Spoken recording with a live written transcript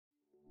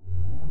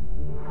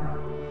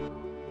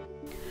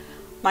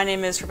My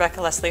name is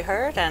Rebekah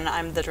Hurd, and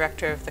I'm the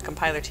director of the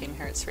compiler team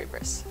here at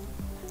Cerebras.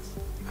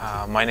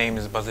 My name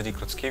is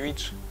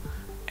Bazyli,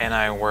 and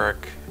I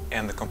work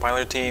in the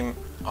compiler team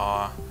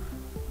on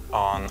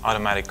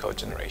automatic code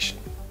generation.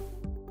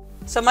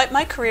 So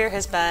my career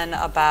has been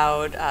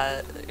about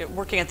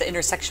working at the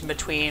intersection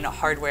between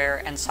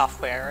hardware and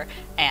software,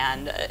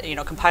 and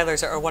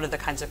compilers are one of the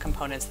kinds of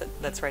components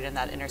that's right in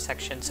that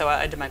intersection. So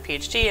I did my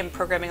PhD in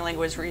programming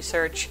language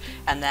research,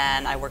 and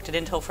then I worked at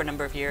Intel for a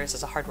number of years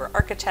as a hardware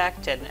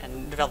architect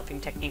and developing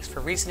techniques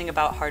for reasoning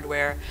about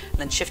hardware, and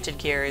then shifted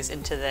gears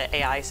into the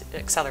AI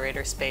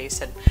accelerator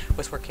space and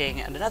was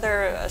working at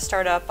another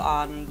startup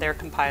on their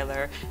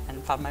compiler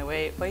and found my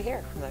way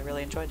here. I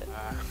really enjoyed it.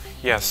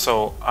 Yes,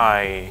 so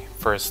I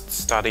first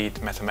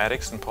studied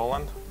mathematics in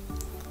Poland,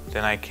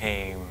 then I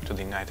came to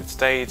the United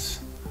States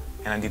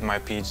and I did my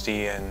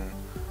PhD in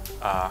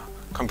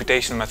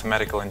computational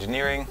mathematical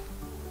engineering,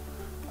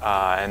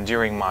 and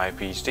during my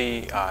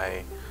PhD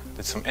I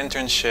did some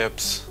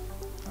internships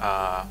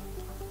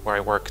where I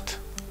worked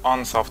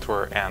on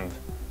software and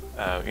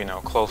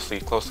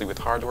closely with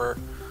hardware,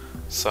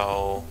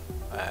 so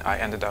I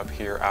ended up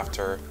here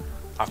after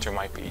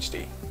my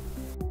PhD.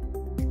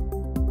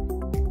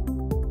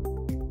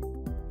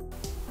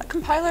 A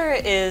compiler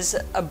is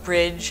a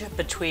bridge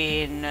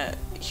between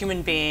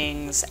human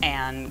beings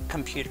and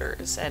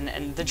computers,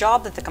 and the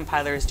job that the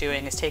compiler is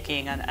doing is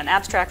taking an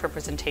abstract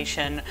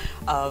representation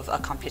of a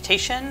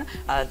computation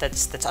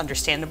that's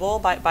understandable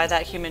by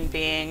that human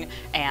being,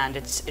 and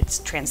it's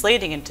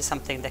translating into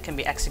something that can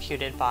be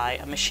executed by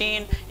a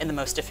machine in the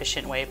most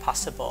efficient way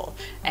possible.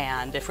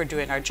 And if we're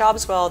doing our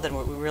jobs well, then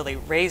we really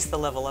raise the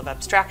level of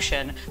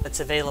abstraction that's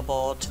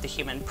available to the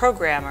human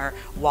programmer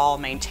while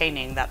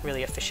maintaining that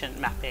really efficient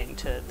mapping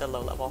to the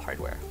low-level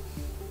hardware.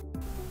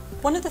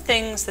 One of the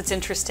things that's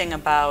interesting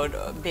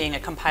about being a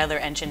compiler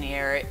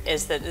engineer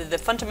is that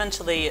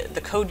fundamentally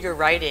the code you're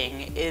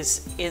writing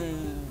is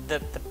in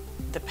the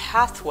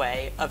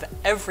pathway of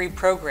every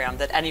program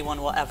that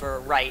anyone will ever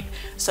write.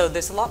 So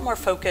there's a lot more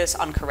focus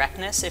on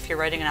correctness. If you're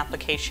writing an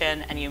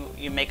application and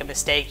you make a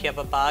mistake, you have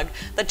a bug,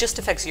 that just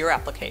affects your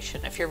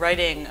application. If you're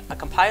writing a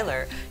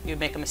compiler, you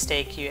make a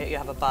mistake, you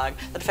have a bug,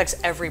 that affects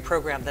every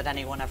program that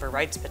anyone ever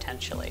writes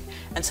potentially.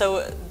 And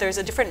so there's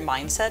a different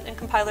mindset in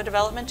compiler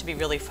development to be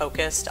really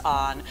focused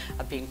on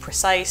being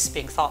precise,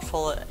 being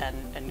thoughtful,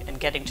 and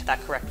getting to that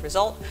correct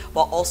result,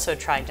 while also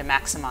trying to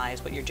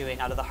maximize what you're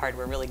doing out of the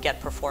hardware, really get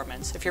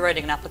performance. If you're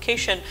writing an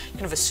application, you're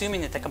kind of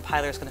assuming that the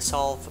compiler is going to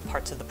solve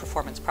parts of the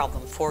performance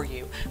problem for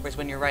you, whereas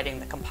when you're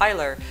writing the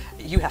compiler,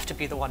 you have to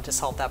be the one to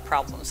solve that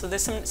problem. So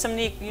there's some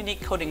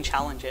unique coding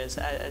challenges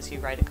as you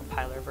write a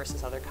compiler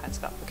versus other kinds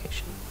of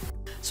application.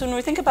 So when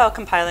we think about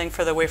compiling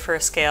for the wafer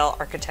scale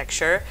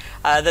architecture,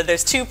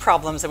 there's two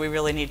problems that we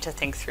really need to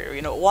think through.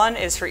 One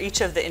is for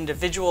each of the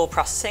individual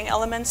processing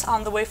elements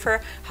on the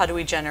wafer, how do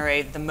we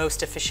generate the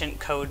most efficient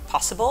code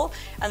possible?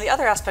 And the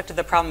other aspect of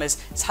the problem is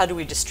how do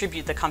we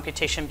distribute the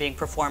computation being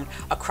performed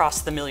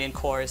across the million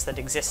cores that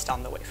exist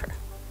on the wafer?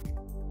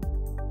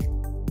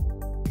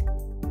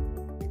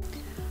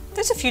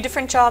 There's a few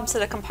different jobs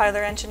that a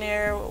compiler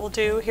engineer will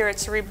do here at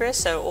Cerebras.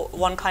 So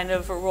one kind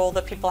of role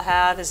that people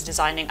have is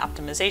designing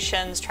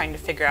optimizations, trying to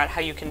figure out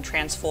how you can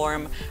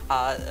transform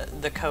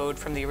the code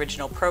from the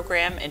original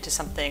program into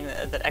something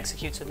that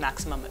executes with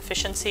maximum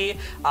efficiency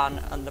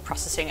on the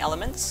processing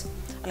elements.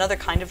 Another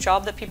kind of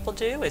job that people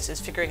do is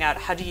figuring out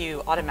how do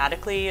you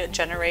automatically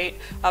generate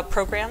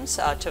programs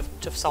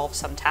to solve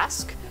some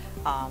task.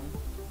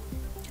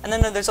 And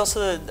then there's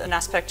also an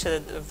aspect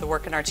of the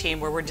work in our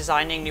team where we're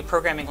designing new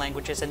programming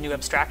languages and new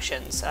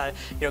abstractions.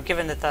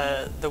 Given that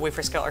the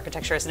wafer scale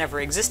architecture has never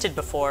existed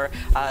before,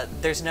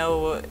 there's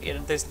no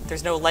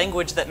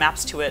language that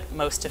maps to it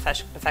most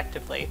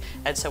effectively.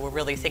 And so we're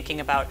really thinking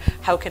about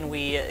how can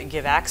we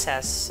give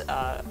access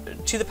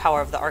to the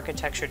power of the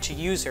architecture to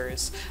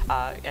users,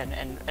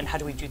 and how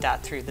do we do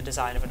that through the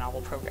design of a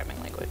novel programming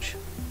language.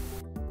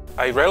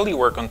 I rarely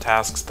work on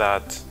tasks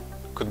that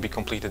could be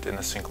completed in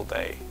a single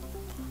day.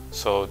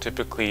 So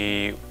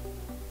typically,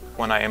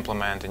 when I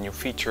implement a new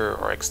feature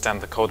or extend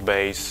the code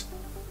base,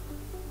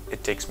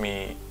 it takes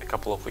me a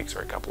couple of weeks or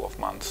a couple of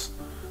months.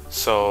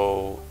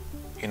 So,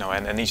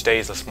 and each day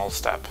is a small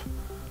step.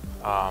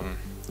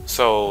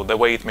 So the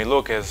way it may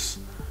look is,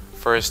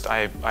 first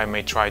I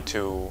may try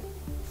to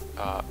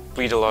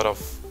read a lot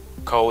of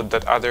code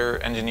that other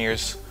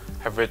engineers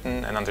have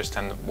written and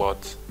understand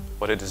what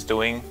it is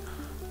doing.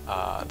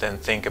 Then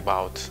think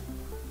about,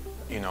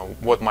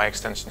 what my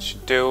extension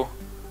should do.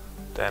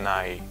 Then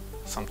I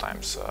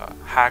sometimes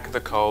hack the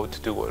code to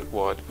do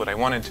what I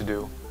wanted to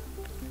do.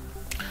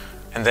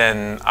 And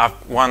then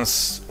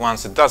once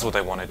it does what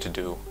I wanted to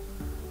do,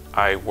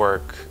 I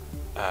work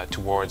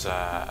towards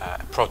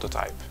a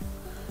prototype.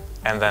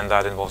 And then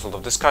that involves a lot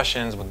of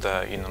discussions with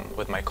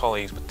with my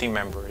colleagues, with team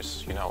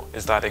members.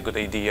 Is that a good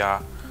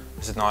idea?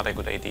 Is it not a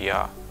good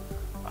idea?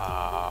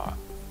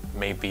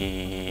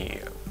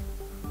 Maybe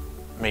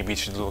it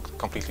should look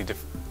completely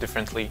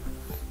differently.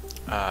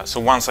 So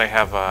once I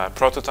have a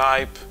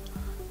prototype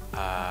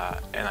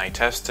and I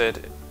test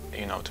it,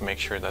 to make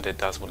sure that it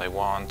does what I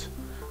want.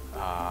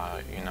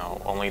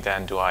 Only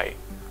then do I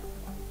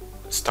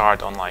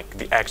start on like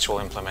the actual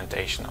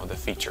implementation of the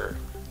feature,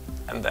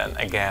 and then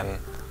again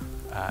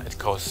it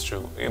goes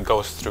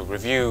through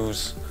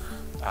reviews,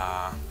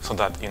 so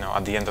that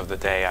at the end of the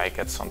day I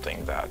get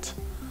something that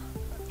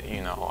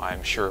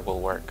I'm sure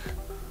will work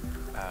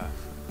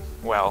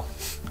well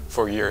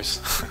for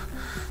years.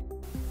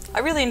 I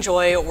really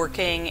enjoy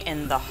working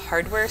in the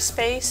hardware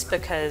space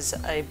because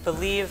I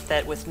believe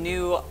that with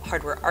new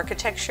hardware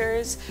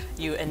architectures,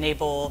 you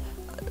enable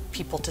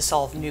people to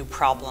solve new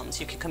problems.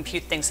 You can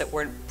compute things that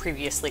weren't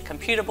previously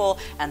computable,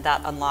 and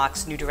that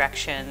unlocks new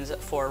directions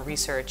for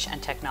research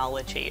and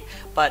technology.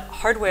 But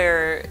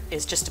hardware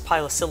is just a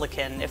pile of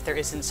silicon if there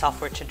isn't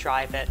software to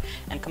drive it,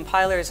 and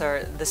compilers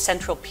are the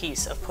central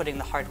piece of putting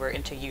the hardware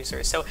into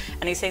users. So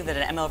anything that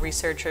an ML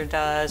researcher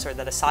does, or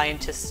that a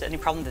scientist, any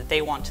problem that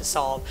they want to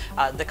solve,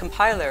 the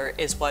compiler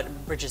is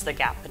what bridges the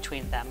gap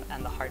between them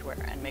and the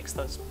hardware and makes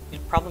those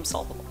problems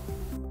solvable.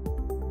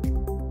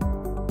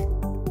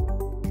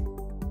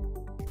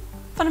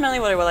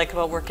 Fundamentally, what I like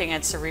about working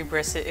at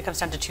Cerebras, it comes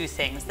down to two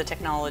things: the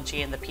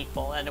technology and the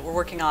people. And we're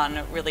working on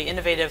really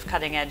innovative,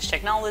 cutting-edge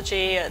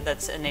technology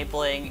that's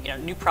enabling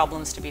new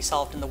problems to be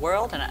solved in the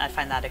world, and I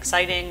find that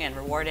exciting and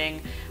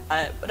rewarding.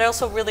 But I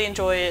also really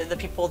enjoy the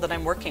people that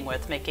I'm working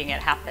with, making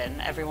it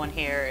happen. Everyone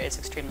here is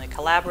extremely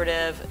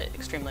collaborative,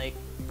 extremely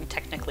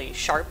technically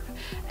sharp,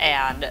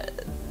 and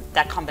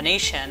that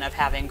combination of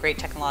having great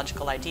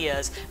technological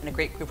ideas and a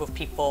great group of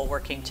people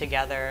working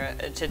together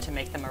to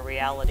make them a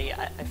reality,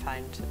 I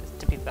find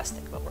to be the best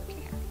thing about working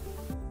here.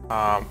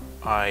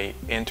 I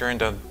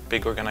interned at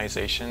big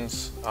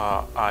organizations.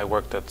 I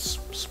worked at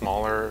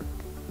smaller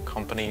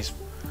companies,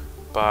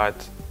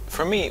 but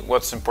for me,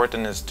 what's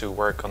important is to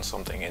work on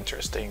something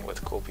interesting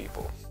with cool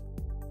people.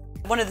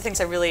 One of the things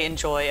I really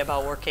enjoy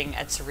about working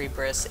at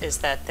Cerebras is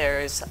that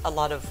there's a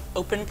lot of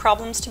open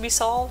problems to be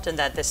solved, and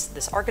that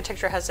this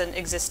architecture hasn't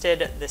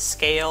existed, the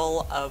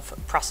scale of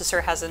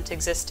processor hasn't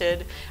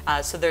existed,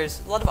 so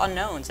there's a lot of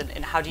unknowns,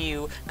 and how do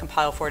you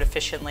compile for it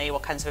efficiently,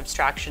 what kinds of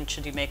abstraction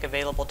should you make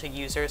available to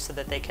users so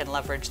that they can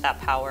leverage that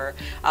power.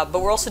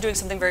 But we're also doing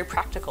something very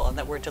practical in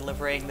that we're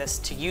delivering this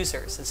to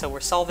users, and so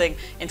we're solving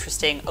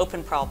interesting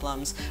open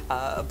problems,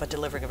 but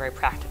delivering a very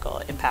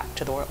practical impact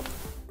to the world.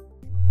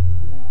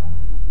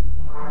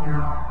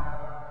 Yeah.